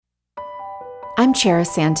I'm Charis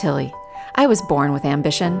Santilli. I was born with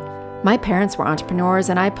ambition. My parents were entrepreneurs,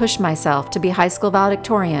 and I pushed myself to be high school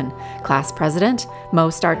valedictorian, class president,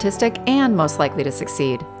 most artistic, and most likely to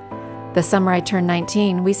succeed. The summer I turned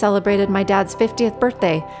 19, we celebrated my dad's 50th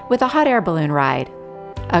birthday with a hot air balloon ride.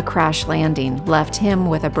 A crash landing left him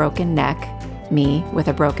with a broken neck, me with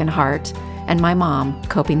a broken heart, and my mom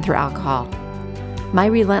coping through alcohol. My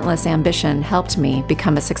relentless ambition helped me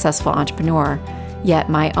become a successful entrepreneur,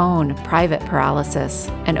 yet my own private paralysis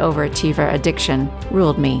and overachiever addiction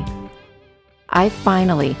ruled me. I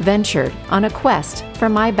finally ventured on a quest for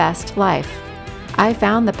my best life. I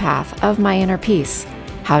found the path of my inner peace,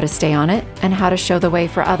 how to stay on it, and how to show the way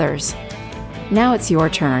for others. Now it's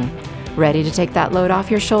your turn. Ready to take that load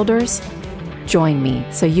off your shoulders? Join me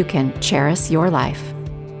so you can cherish your life.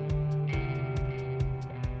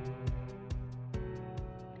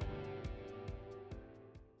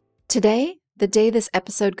 Today, the day this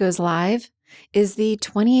episode goes live, is the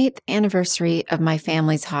 28th anniversary of my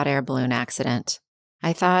family's hot air balloon accident.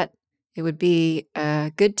 I thought it would be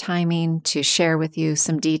a good timing to share with you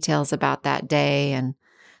some details about that day and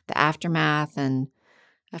the aftermath and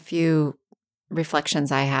a few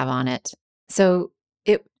reflections I have on it. So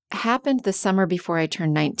it happened the summer before I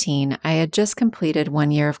turned 19. I had just completed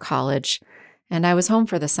 1 year of college, and I was home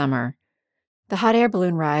for the summer. The hot air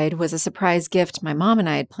balloon ride was a surprise gift my mom and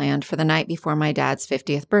I had planned for the night before my dad's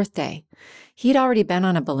 50th birthday. He'd already been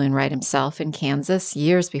on a balloon ride himself in Kansas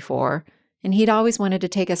years before, and he'd always wanted to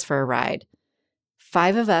take us for a ride.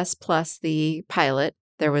 5 of us plus the pilot.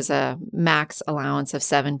 There was a max allowance of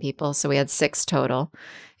 7 people, so we had 6 total.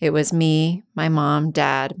 It was me, my mom,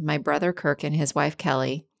 dad, my brother Kirk, and his wife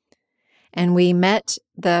Kelly. And we met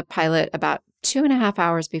the pilot about 2.5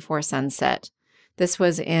 hours before sunset. This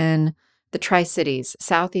was in the Tri-Cities,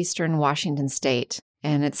 southeastern Washington state.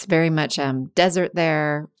 And it's very much desert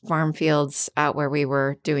there, farm fields out where we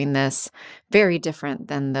were doing this. Very different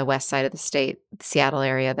than the west side of the state, the Seattle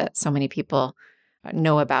area that so many people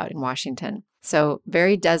know about in Washington. So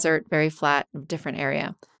very desert, very flat, different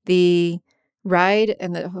area. The ride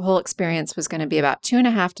and the whole experience was going to be about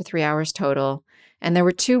 2.5 to 3 hours total. And there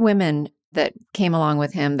were 2 women that came along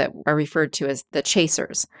with him that are referred to as the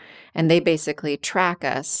chasers. And they basically track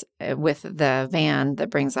us with the van that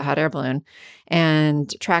brings the hot air balloon and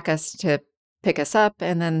track us to pick us up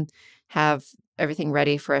and then have everything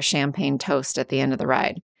ready for a champagne toast at the end of the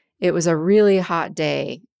ride. It was a really hot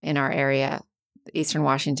day in our area. Eastern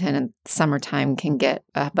Washington and summertime can get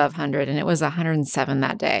above 100, and it was 107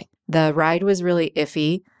 that day. The ride was really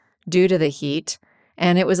iffy due to the heat,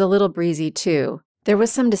 and it was a little breezy too. There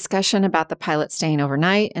was some discussion about the pilot staying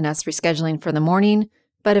overnight and us rescheduling for the morning,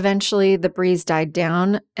 but eventually the breeze died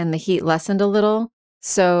down and the heat lessened a little.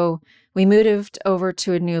 So we moved over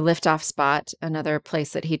to a new liftoff spot, another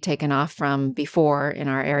place that he'd taken off from before in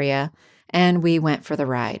our area, and we went for the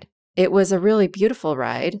ride. It was a really beautiful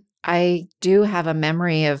ride. I do have a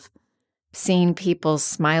memory of seeing people's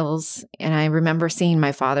smiles, and I remember seeing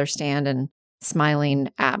my father stand and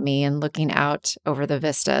smiling at me and looking out over the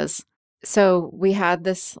vistas. So we had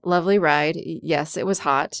this lovely ride. Yes, it was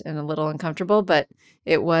hot and a little uncomfortable, but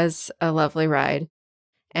it was a lovely ride.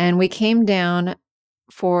 And we came down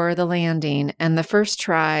for the landing, and the first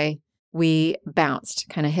try, we bounced,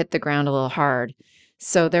 kind of hit the ground a little hard.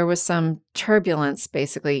 So there was some turbulence,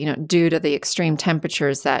 basically, due to the extreme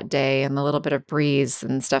temperatures that day and the little bit of breeze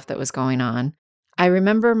and stuff that was going on. I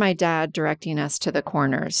remember my dad directing us to the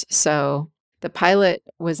corners. So the pilot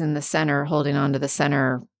was in the center, holding on to the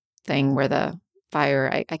center thing where the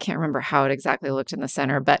fire, I can't remember how it exactly looked in the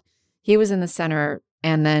center, but he was in the center.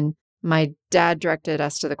 And then my dad directed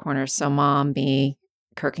us to the corners. So mom, me,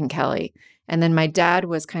 Kirk, and Kelly. And then my dad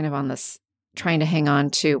was kind of on this trying to hang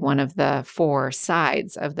on to one of the 4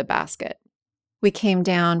 sides of the basket. We came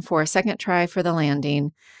down for a second try for the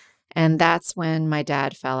landing, and that's when my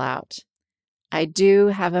dad fell out. I do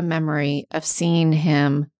have a memory of seeing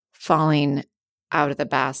him falling out of the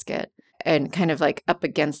basket and kind of like up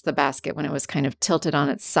against the basket when it was kind of tilted on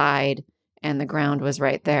its side and the ground was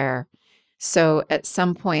right there. So at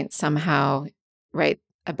some point, somehow, right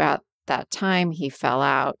about that time, he fell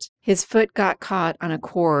out. His foot got caught on a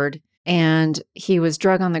cord, and he was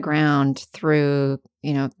drug on the ground through,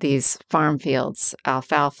 these farm fields,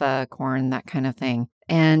 alfalfa, corn, that kind of thing.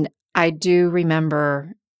 And I do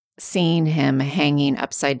remember seeing him hanging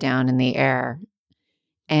upside down in the air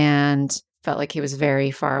and felt like he was very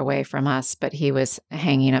far away from us, but he was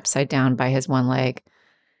hanging upside down by his one leg.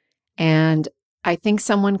 And I think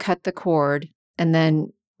someone cut the cord, and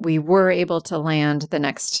then we were able to land the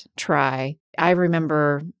next try. I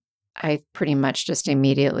remember I pretty much just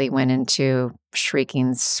immediately went into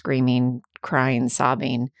shrieking, screaming, crying,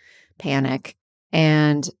 sobbing, panic.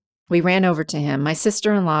 And we ran over to him. My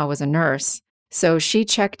sister-in-law was a nurse, so she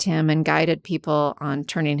checked him and guided people on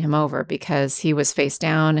turning him over because he was face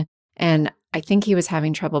down. And I think he was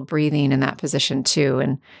having trouble breathing in that position too.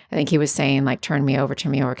 And I think he was saying, like, turn me over,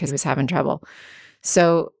 because he was having trouble.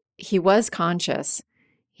 So he was conscious.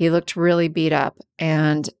 He looked really beat up.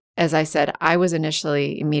 And as I said, I was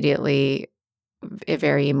initially immediately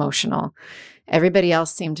very emotional. Everybody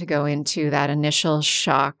else seemed to go into that initial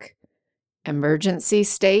shock emergency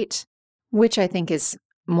state, which I think is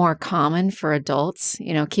more common for adults.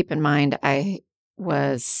 Keep in mind, I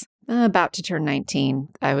was about to turn 19.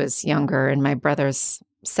 I was younger, and my brother's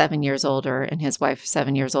 7 years older, and his wife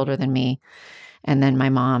 7 years older than me, and then my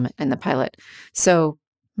mom and the pilot. So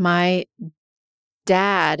my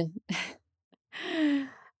dad,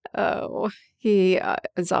 oh, he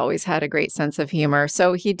has always had a great sense of humor.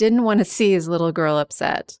 So he didn't want to see his little girl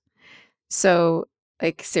upset. So,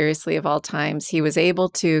 like, seriously, of all times, he was able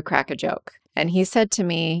to crack a joke. And he said to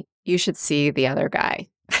me, "You should see the other guy,"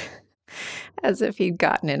 as if he'd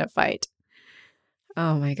gotten in a fight.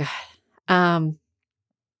 Oh my God. Um,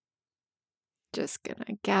 just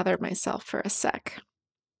gonna gather myself for a sec.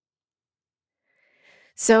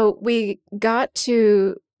 So we got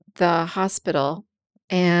to the hospital,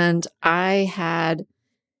 and I had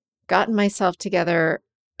gotten myself together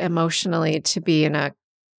emotionally to be in a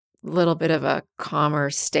little bit of a calmer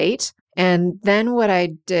state. And then what I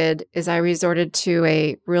did is I resorted to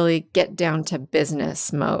a really get down to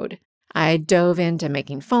business mode. I dove into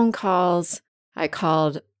making phone calls. I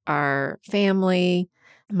called our family,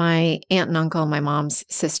 my aunt and uncle, my mom's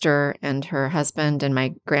sister and her husband, and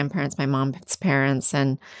my grandparents, my mom's parents,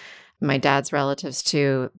 and my dad's relatives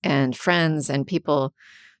too, and friends and people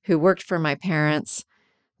who worked for my parents.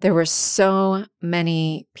 There were so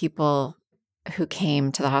many people who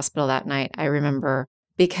came to the hospital that night, I remember,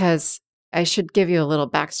 because I should give you a little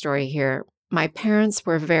backstory here. My parents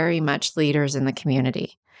were very much leaders in the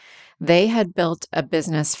community. They had built a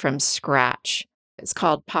business from scratch. It's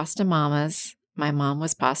called Pasta Mamas. My mom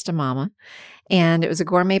was Pasta Mama, and it was a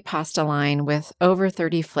gourmet pasta line with over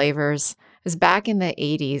 30 flavors. It was back in the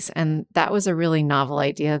 80s, and that was a really novel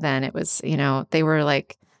idea then. It was, they were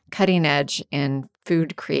like cutting edge in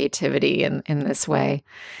food creativity in this way.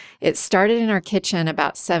 It started in our kitchen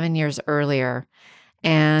about 7 years earlier,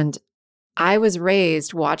 and I was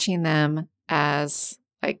raised watching them as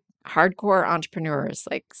like hardcore entrepreneurs,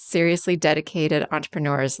 like seriously dedicated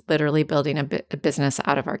entrepreneurs, literally building a business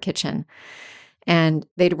out of our kitchen. And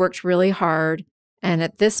they'd worked really hard. And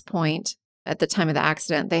at this point, at the time of the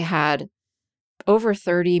accident, they had over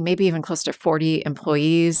 30, maybe even close to 40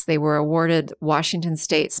 employees. They were awarded Washington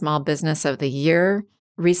State Small Business of the Year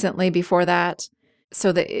recently before that.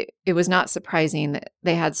 So that it was not surprising that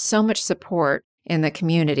they had so much support in the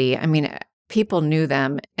community. I mean, people knew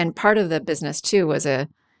them. And part of the business, too, was a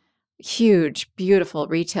huge, beautiful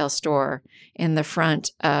retail store in the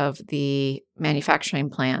front of the manufacturing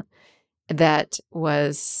plant that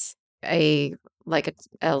was a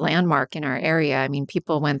landmark in our area. I mean,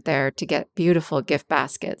 people went there to get beautiful gift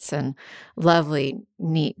baskets and lovely,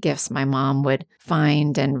 neat gifts my mom would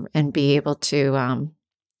find and be able to,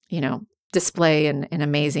 display in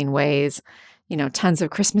amazing ways. Tons of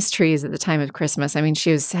Christmas trees at the time of Christmas. I mean,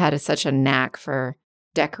 she had such a knack for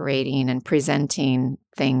decorating and presenting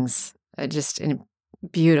things just in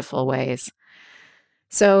beautiful ways.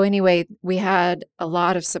 So anyway, we had a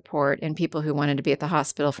lot of support and people who wanted to be at the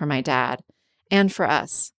hospital for my dad and for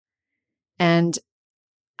us. And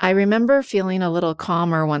I remember feeling a little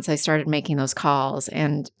calmer once I started making those calls.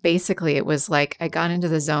 And basically, it was like I got into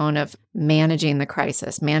the zone of managing the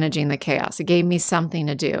crisis, managing the chaos. It gave me something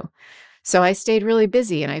to do. So I stayed really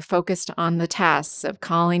busy and I focused on the tasks of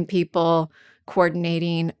calling people,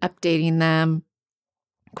 coordinating, updating them,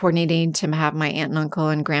 coordinating to have my aunt and uncle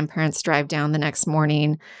and grandparents drive down the next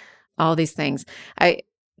morning, all these things. I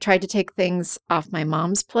tried to take things off my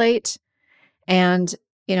mom's plate. And,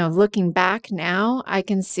 looking back now, I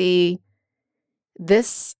can see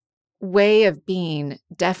this way of being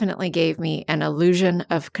definitely gave me an illusion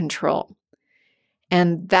of control.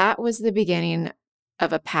 And that was the beginning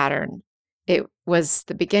of a pattern. It was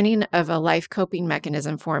the beginning of a life coping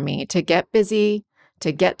mechanism for me to get busy,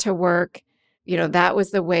 to get to work. That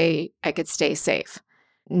was the way I could stay safe.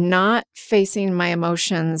 Not facing my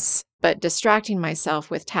emotions, but distracting myself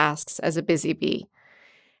with tasks as a busy bee.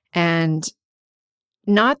 And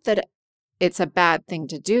not that it's a bad thing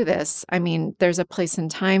to do this. I mean, there's a place and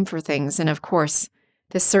time for things. And of course,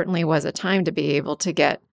 this certainly was a time to be able to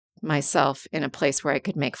get myself in a place where I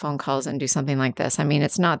could make phone calls and do something like this. I mean,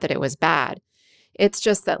 it's not that it was bad. It's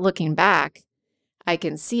just that looking back, I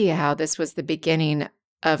can see how this was the beginning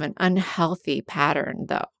of an unhealthy pattern,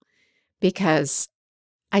 though, because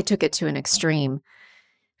I took it to an extreme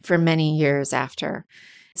for many years after.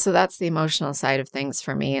 So that's the emotional side of things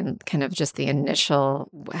for me and kind of just the initial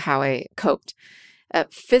how I coped.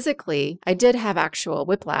 Physically, I did have actual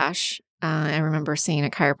whiplash. I remember seeing a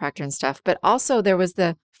chiropractor and stuff, but also there was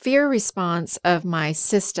the fear response of my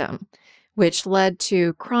system, which led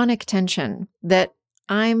to chronic tension that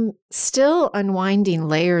I'm still unwinding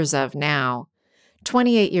layers of now,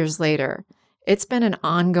 28 years later. It's been an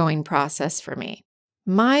ongoing process for me.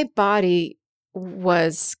 My body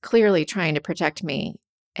was clearly trying to protect me.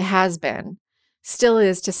 It has been, still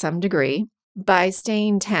is to some degree, by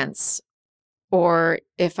staying tense, or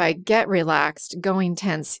if I get relaxed, going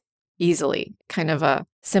tense easily, kind of a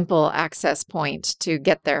simple access point to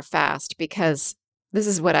get there fast, because this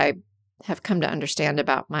is what I have come to understand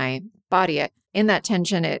about my body. In that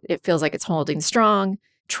tension, it feels like it's holding strong,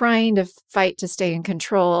 trying to fight to stay in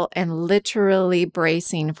control, and literally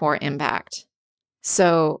bracing for impact.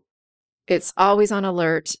 So it's always on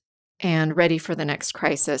alert and ready for the next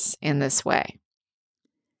crisis in this way.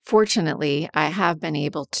 Fortunately, I have been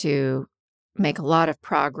able to make a lot of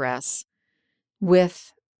progress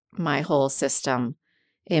with my whole system,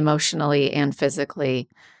 emotionally and physically,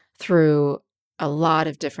 through a lot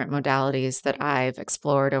of different modalities that I've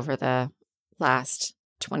explored over the last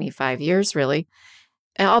 25 years, really.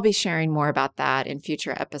 And I'll be sharing more about that in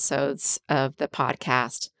future episodes of the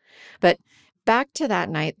podcast. But back to that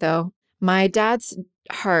night, though, my dad's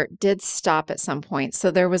heart did stop at some point.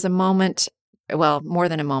 So there was a moment, well, more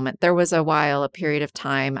than a moment. There was a period of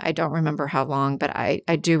time. I don't remember how long, but I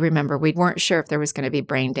do remember we weren't sure if there was going to be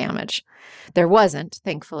brain damage. There wasn't,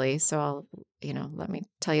 thankfully. So I'll, let me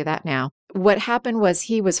tell you that now. What happened was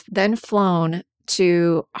he was then flown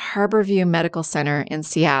to Harborview Medical Center in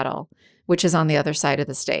Seattle, which is on the other side of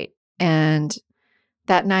the state. And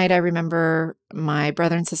that night, I remember my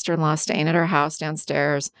brother and sister-in-law staying at our house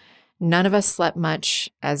downstairs. None of us slept much,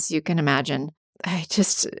 as you can imagine. I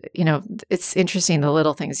just, it's interesting, the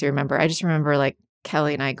little things you remember. I just remember like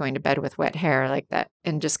Kelly and I going to bed with wet hair like that,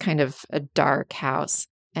 and just kind of a dark house.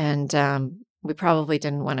 And we probably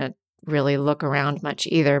didn't want to really look around much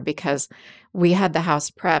either, because we had the house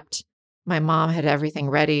prepped. My mom had everything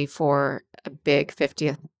ready for a big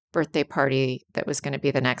 50th birthday party that was going to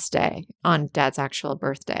be the next day on Dad's actual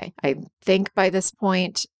birthday. I think by this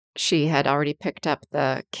point, she had already picked up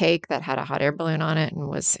the cake that had a hot air balloon on it and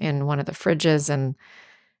was in one of the fridges and,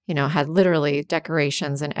 had literally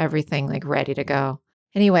decorations and everything like ready to go.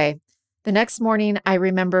 Anyway, the next morning, I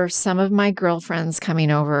remember some of my girlfriends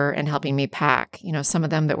coming over and helping me pack, some of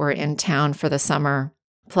them that were in town for the summer,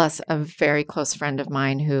 plus a very close friend of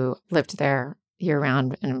mine who lived there year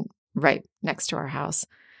round and right next to our house.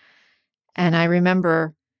 And I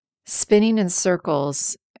remember spinning in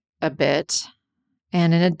circles a bit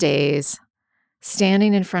and in a daze,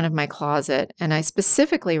 standing in front of my closet. And I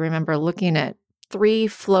specifically remember looking at 3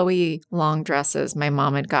 flowy long dresses my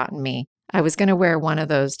mom had gotten me. I was going to wear one of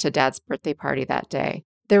those to Dad's birthday party that day.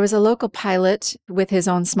 There was a local pilot with his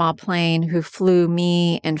own small plane who flew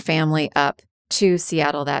me and family up to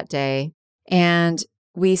Seattle that day. And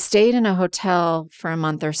we stayed in a hotel for a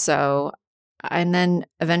month or so. And then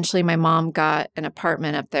eventually my mom got an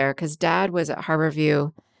apartment up there because Dad was at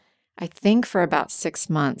Harborview, I think, for about 6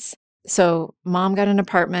 months. So Mom got an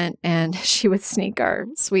apartment and she would sneak our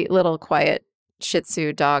sweet little quiet Shih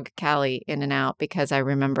Tzu dog, Callie, in and out, because I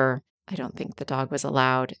don't think the dog was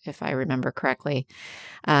allowed, if I remember correctly,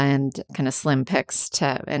 and kind of slim pics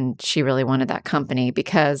and she really wanted that company,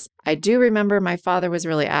 because I do remember my father was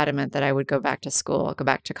really adamant that I would go back to school, go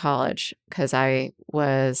back to college, because I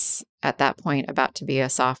was at that point about to be a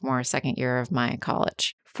sophomore, second year of my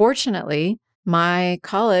college. Fortunately, my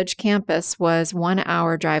college campus was 1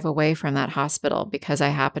 hour drive away from that hospital, because I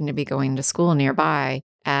happened to be going to school nearby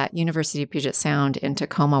at University of Puget Sound in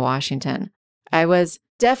Tacoma, Washington. I was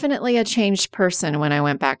definitely a changed person when I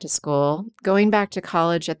went back to school. Going back to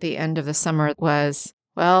college at the end of the summer was,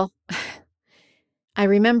 well, I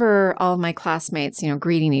remember all of my classmates,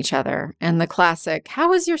 greeting each other, and the classic, "How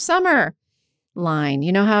was your summer?" line.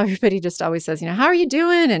 You know how everybody just always says, "How are you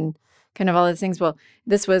doing?" And kind of all those things. Well,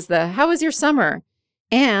 this was the, "How was your summer?"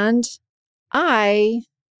 And I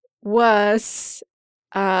was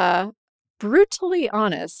brutally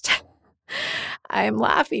honest. I'm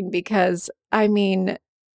laughing because,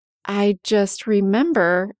 I just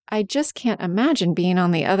remember, I just can't imagine being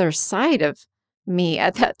on the other side of me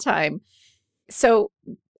at that time. So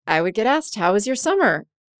I would get asked, "How was your summer?"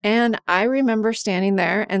 And I remember standing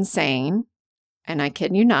there and saying, and I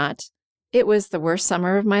kid you not, it was the worst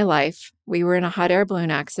summer of my life. We were in a hot air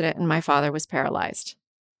balloon accident and my father was paralyzed.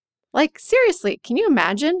 Like, seriously, can you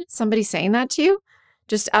imagine somebody saying that to you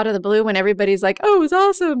just out of the blue when everybody's like, oh, it was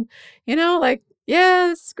awesome. Like,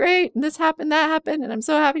 yeah, it's great. And this happened, that happened. And I'm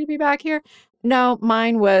so happy to be back here. No,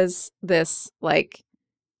 mine was this like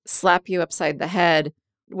slap you upside the head.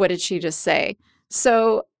 What did she just say?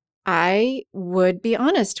 So I would be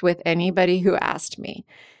honest with anybody who asked me.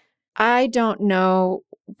 I don't know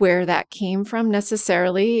where that came from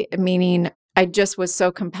necessarily, meaning I just was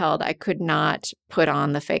so compelled. I could not put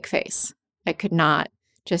on the fake face. I could not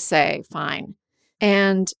just say, fine.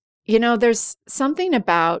 And, there's something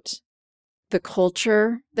about the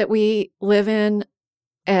culture that we live in,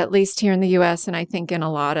 at least here in the US, and I think in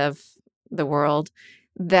a lot of the world,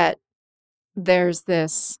 that there's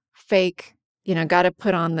this fake, got to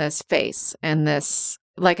put on this face and this,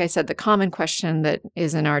 like I said, the common question that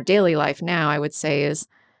is in our daily life now, I would say is,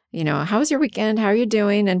 how was your weekend? How are you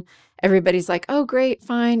doing? And everybody's like, oh, great,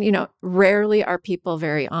 fine. Rarely are people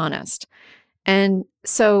very honest. And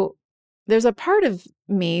so there's a part of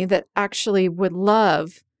me that actually would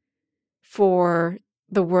love for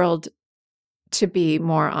the world to be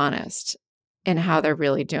more honest in how they're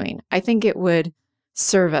really doing. I think it would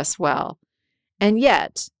serve us well. And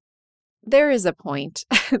yet, there is a point.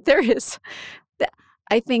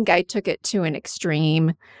 I think I took it to an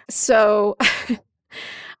extreme. So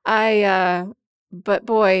but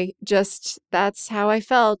boy, just that's how I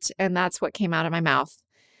felt. And that's what came out of my mouth.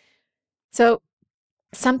 So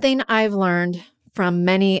something I've learned from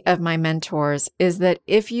many of my mentors is that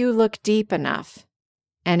if you look deep enough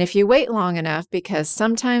and if you wait long enough, because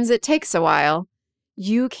sometimes it takes a while,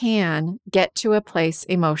 you can get to a place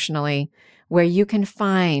emotionally where you can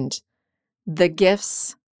find the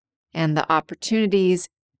gifts and the opportunities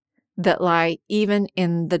that lie even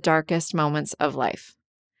in the darkest moments of life.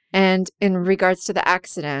 And in regards to the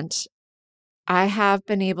accident, I have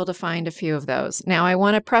been able to find a few of those. Now, I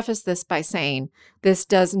want to preface this by saying this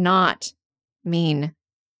does not mean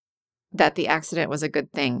that the accident was a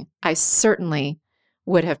good thing. I certainly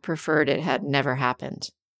would have preferred it had never happened.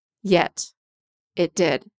 Yet, it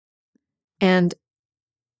did. And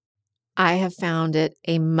I have found it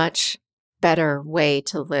a much better way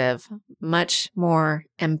to live, much more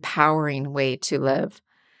empowering way to live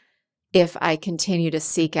if I continue to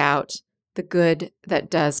seek out the good that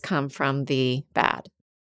does come from the bad.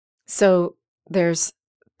 So there's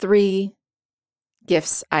 3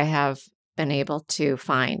 gifts I have been able to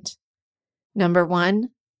find. Number 1,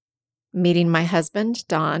 meeting my husband,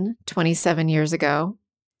 Don, 27 years ago.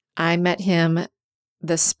 I met him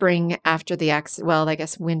the spring after the accident, well, I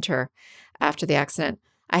guess winter after the accident.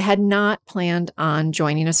 I had not planned on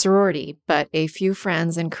joining a sorority, but a few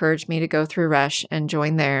friends encouraged me to go through Rush and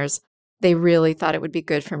join theirs. They really thought it would be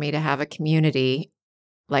good for me to have a community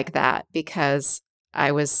like that because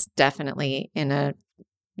I was definitely in a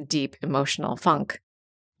deep emotional funk.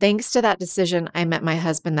 Thanks to that decision, I met my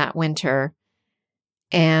husband that winter,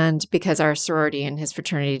 and because our sorority and his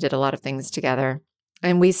fraternity did a lot of things together.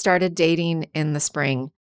 And we started dating in the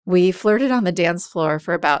spring. We flirted on the dance floor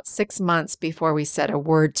for about 6 months before we said a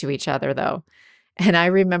word to each other, though. And I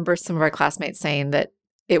remember some of our classmates saying that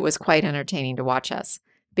it was quite entertaining to watch us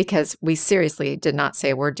because we seriously did not say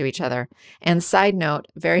a word to each other. And side note,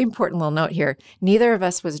 very important little note here, neither of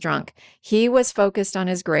us was drunk. He was focused on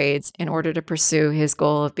his grades in order to pursue his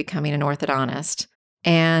goal of becoming an orthodontist.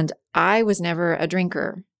 And I was never a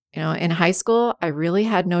drinker. In high school, I really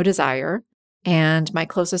had no desire. And my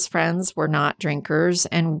closest friends were not drinkers.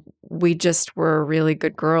 And we just were really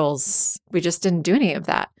good girls. We just didn't do any of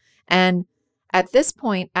that. And at this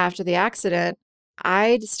point, after the accident,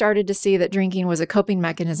 I started to see that drinking was a coping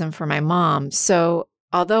mechanism for my mom. So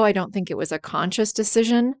although I don't think it was a conscious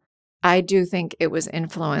decision, I do think it was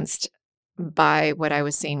influenced by what I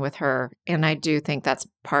was seeing with her. And I do think that's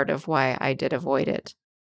part of why I did avoid it.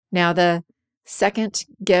 Now, the second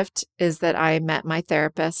gift is that I met my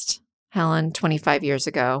therapist, Helen, 25 years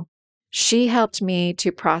ago. She helped me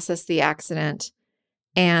to process the accident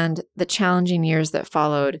and the challenging years that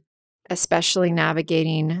followed, especially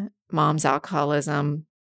navigating mom's alcoholism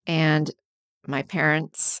and my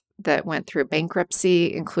parents that went through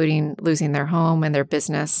bankruptcy, including losing their home and their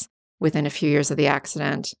business within a few years of the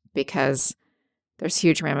accident, because there's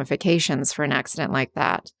huge ramifications for an accident like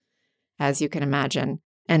that, as you can imagine.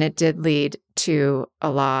 And it did lead to a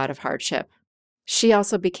lot of hardship. She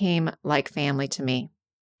also became like family to me.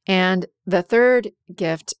 And the third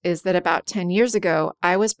gift is that about 10 years ago,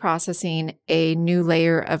 I was processing a new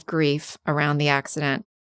layer of grief around the accident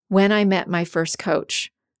when I met my first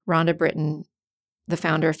coach, Rhonda Britton, the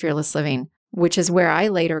founder of Fearless Living, which is where I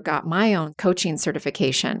later got my own coaching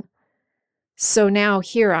certification. So now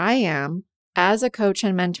here I am as a coach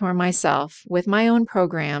and mentor myself with my own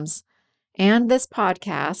programs and this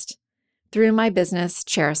podcast through my business,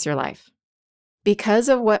 Cherish Your Life. Because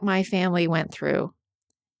of what my family went through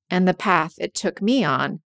and the path it took me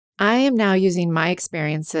on, I am now using my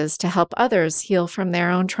experiences to help others heal from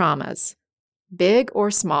their own traumas, big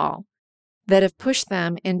or small, that have pushed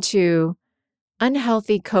them into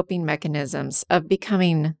unhealthy coping mechanisms of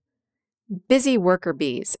becoming busy worker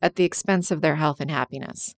bees at the expense of their health and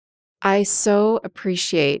happiness. I so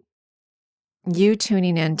appreciate you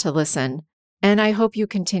tuning in to listen, and I hope you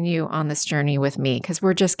continue on this journey with me because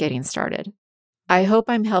we're just getting started. I hope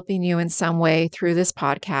I'm helping you in some way through this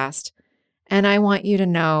podcast, and I want you to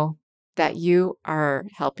know that you are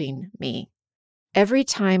helping me. Every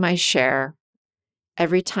time I share,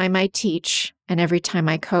 every time I teach, and every time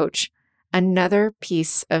I coach, another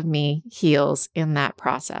piece of me heals in that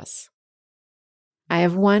process. I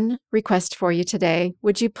have one request for you today.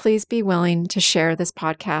 Would you please be willing to share this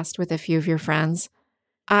podcast with a few of your friends?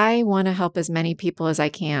 I want to help as many people as I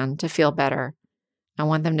can to feel better. I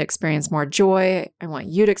want them to experience more joy. I want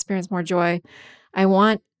you to experience more joy. I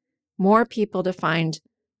want more people to find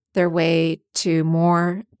their way to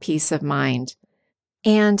more peace of mind.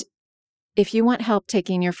 And if you want help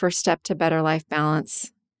taking your first step to better life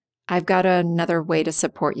balance, I've got another way to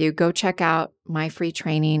support you. Go check out my free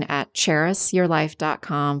training at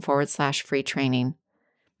cherishyourlife.com/free training.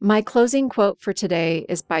 My closing quote for today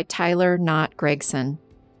is by Tyler Knott Gregson.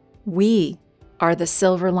 We are the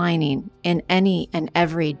silver lining in any and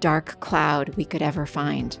every dark cloud we could ever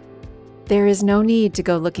find. There is no need to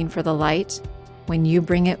go looking for the light when you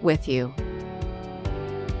bring it with you.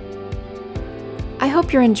 I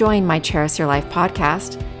hope you're enjoying my Cherish Your Life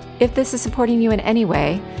podcast. If this is supporting you in any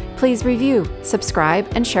way, please review, subscribe,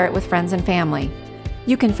 and share it with friends and family.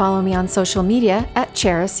 You can follow me on social media at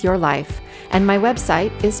Cherish Your Life, and my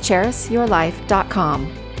website is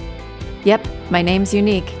cherishyourlife.com. Yep, my name's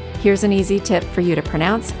unique. Here's an easy tip for you to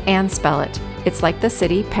pronounce and spell it. It's like the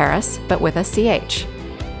city Paris, but with a CH.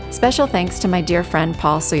 Special thanks to my dear friend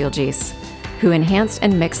Paul Suyelgis, who enhanced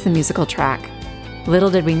and mixed the musical track.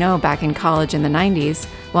 Little did we know back in college in the 90s,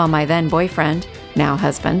 while my then boyfriend, now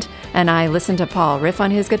husband, and I listened to Paul riff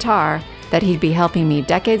on his guitar, that he'd be helping me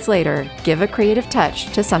decades later give a creative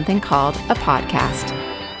touch to something called a podcast.